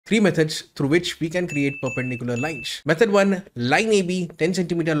three methods through which we can create perpendicular lines. Method 1, line AB 10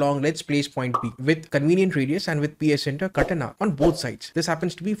 centimeter long. Let's place point P with convenient radius and with P as center, cut an arc on both sides. This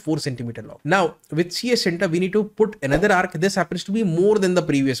happens to be 4 centimeter long. Now with C as center, we need to put another arc. This happens to be more than the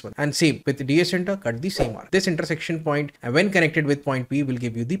previous one. And same with D as center, cut the same arc. This intersection point, and when connected with point P, will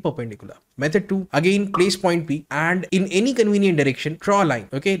give you the perpendicular. Method 2, again place point P and in any convenient direction draw a line.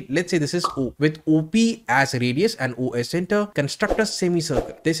 Okay, let's say this is O with OP as radius and O as center. Construct a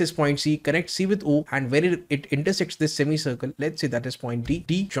semicircle. This is point C. Connect C with O, and where it intersects this semicircle, let's say that is point D.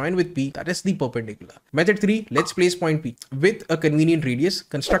 D join with P, that is the perpendicular. Method 3, let's place point P with a convenient radius.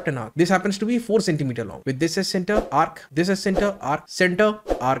 Construct an arc. This happens to be 4 centimeter long. With this as center, arc. This as center, arc. Center,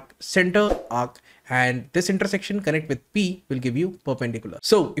 arc. Center, arc. And this intersection connect with P will give you perpendicular.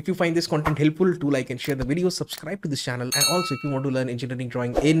 So if you find this content helpful, do like and share the video, subscribe to this channel. And also if you want to learn engineering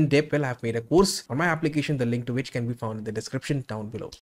drawing in depth, well, I have made a course on my application, the link to which can be found in the description down below.